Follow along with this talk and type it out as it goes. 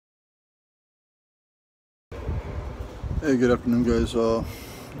Hey, good afternoon, guys.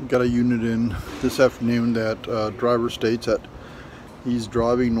 Got a unit in this afternoon that driver states that he's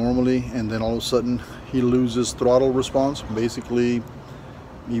driving normally and then all of a sudden he loses throttle response. Basically,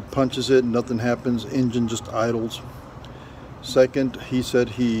 he punches it, nothing happens, engine just idles. Second, he said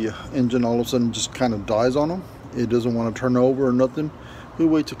engine all of a sudden just kind of dies on him. It doesn't want to turn over or nothing. He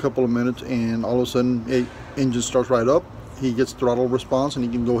waits a couple of minutes and all of a sudden engine starts right up. He gets throttle response and he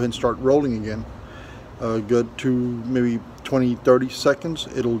can go ahead and start rolling again. Good to maybe 20-30 seconds,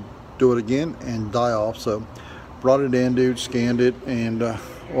 it'll do it again and die off. So brought it in, dude, scanned it, and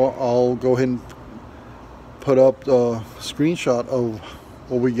I'll go ahead and put up the screenshot of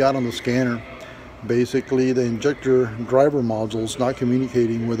what we got on the scanner. Basically, the injector driver module is not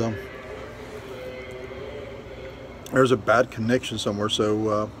communicating with them. There's a bad connection somewhere,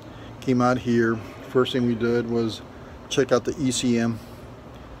 so came out here. First thing we did was check out the ECM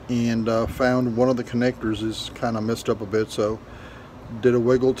and found one of the connectors is kind of messed up a bit, so did a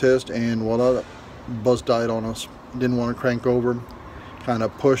wiggle test and voila, bus died on us. Didn't want to crank over, kind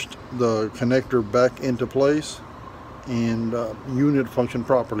of pushed the connector back into place, and unit functioned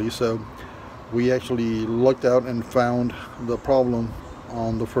properly. So we actually looked out and found the problem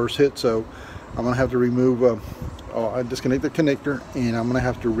on the first hit. So I'm gonna have to remove I disconnect the connector and I'm gonna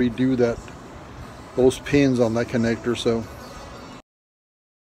have to redo those pins on that connector. So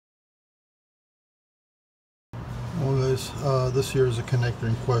well, guys, this here is a connector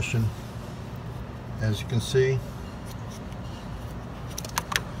in question. As you can see,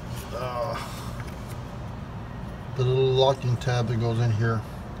 the little locking tab that goes in here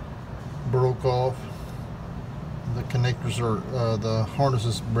broke off. The connectors are the harness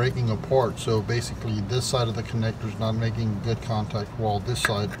is breaking apart, so basically this side of the connector is not making good contact while this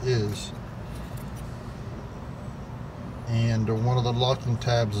side is, and one of the locking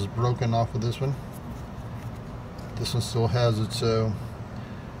tabs is broken off of this one. This one still has it, so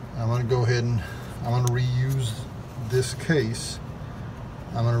I'm going to go ahead and I'm going to reuse this case.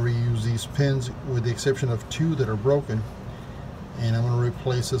 I'm going to reuse these pins with the exception of two that are broken, and I'm going to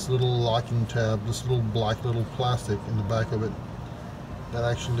replace this little locking tab, this little black little plastic in the back of it that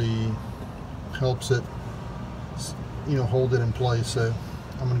actually helps it, you know, hold it in place. So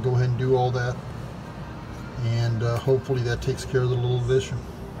I'm going to go ahead and do all that, and hopefully that takes care of the little issue.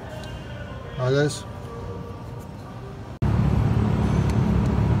 Alright, guys.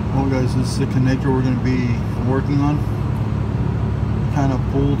 Well, guys, this is the connector we're going to be working on. Kind of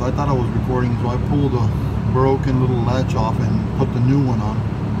pulled, I thought I was recording, so I pulled a broken little latch off and put the new one on.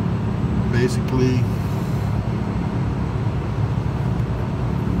 Basically,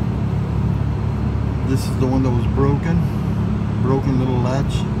 this is the one that was broken little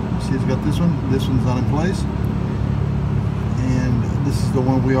latch. See, it's got this one's not in place, and this is the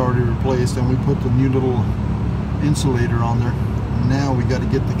one we already replaced, and we put the new little insulator on there. Now we got to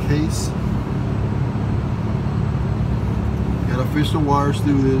get the case, got to fish the wires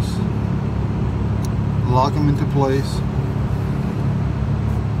through this, lock them into place,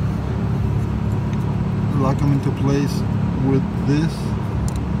 with this.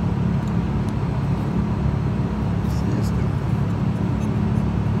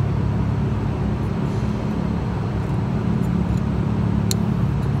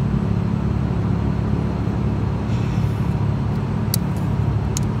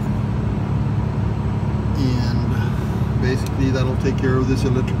 Basically, that'll take care of this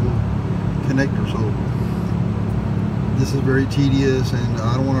electrical connector. So this is very tedious, and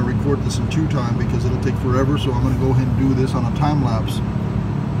I don't want to record this in two time because it'll take forever. So I'm going to go ahead and do this on a time lapse.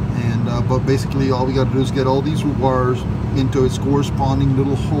 And but basically, all we got to do is get all these wires into its corresponding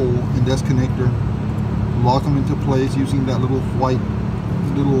little hole in this connector, lock them into place using that little white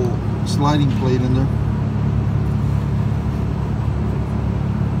little sliding plate in there.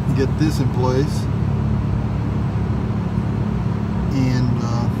 Get this in place, and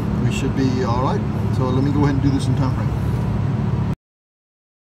we should be all right. So let me go ahead and do this in time frame.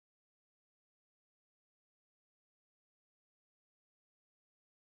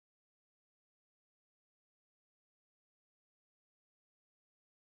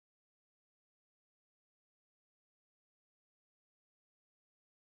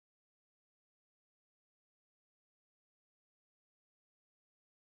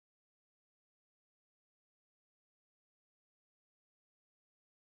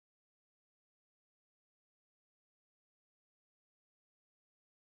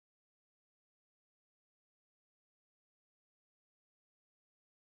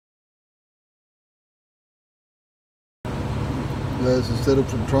 Guys, instead of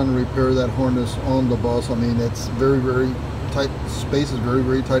trying to repair that harness on the bus, I mean, it's very tight, space is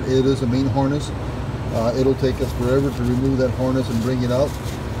very tight. It is a main harness, It'll take us forever to remove that harness and bring it out.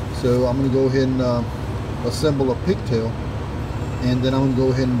 So I'm going to go ahead and assemble a pigtail, and then I'm going to go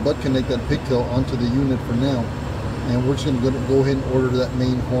ahead and butt connect that pigtail onto the unit for now. And we're just going to go ahead and order that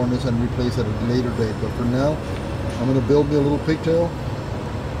main harness and replace it at a later date. But for now, I'm going to build me a little pigtail,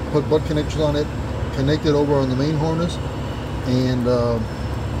 put butt connections on it, connect it over on the main harness, and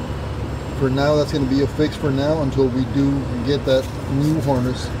for now that's going to be a fix for now until we do get that new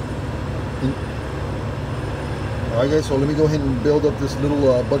harness. Alright guys, so let me go ahead and build up this little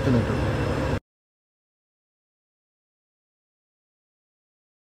butt connector.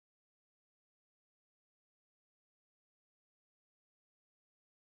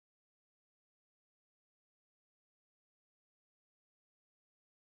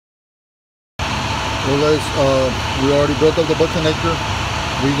 Well guys, we already built up the butt connector.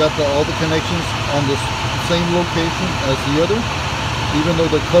 We got all the connections on the same location as the other, even though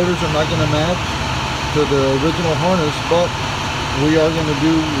the colors are not going to match to the original harness, but we are going to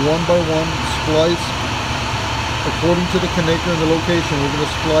do one by one splice according to the connector and the location. We're going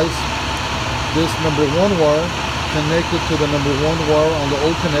to splice this number 1 wire connected to the number 1 wire on the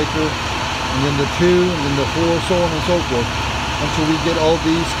old connector, and then the 2, and then the 4, so on and so forth, until we get all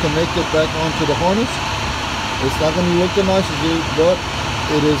these connected back onto the harness. It's not going to look the nicest, but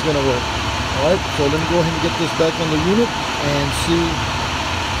it is going to work. Alright, so let me go ahead and get this back on the unit and see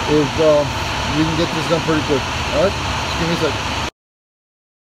if we can get this done pretty quick. Alright, just give me a second.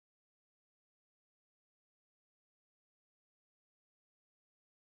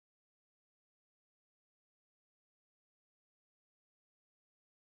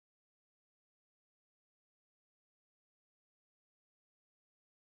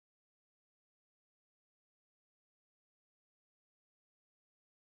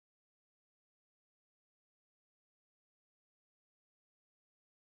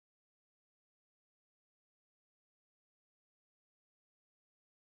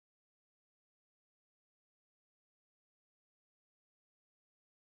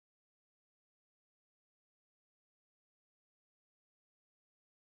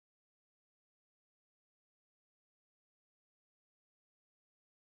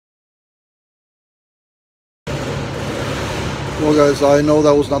 Well guys, I know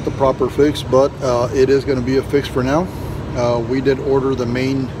that was not the proper fix, but it is going to be a fix for now. We did order the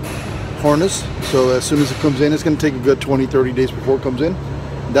main harness, so as soon as it comes in, it's going to take a good 20-30 days before it comes in.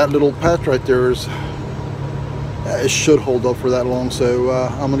 That little patch right there is, it should hold up for that long, so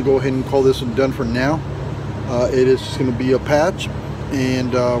I'm going to go ahead and call this one done for now. It is just going to be a patch,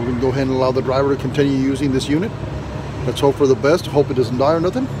 and we're going to go ahead and allow the driver to continue using this unit. Let's hope for the best, hope it doesn't die or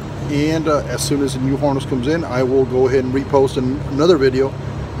nothing. And as soon as the new harness comes in, I will go ahead and repost another video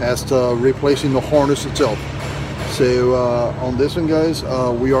as to replacing the harness itself. So on this one guys,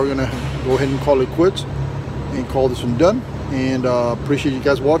 we are going to go ahead and call it quits and call this one done. And appreciate you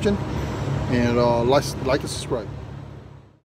guys watching, and like and subscribe.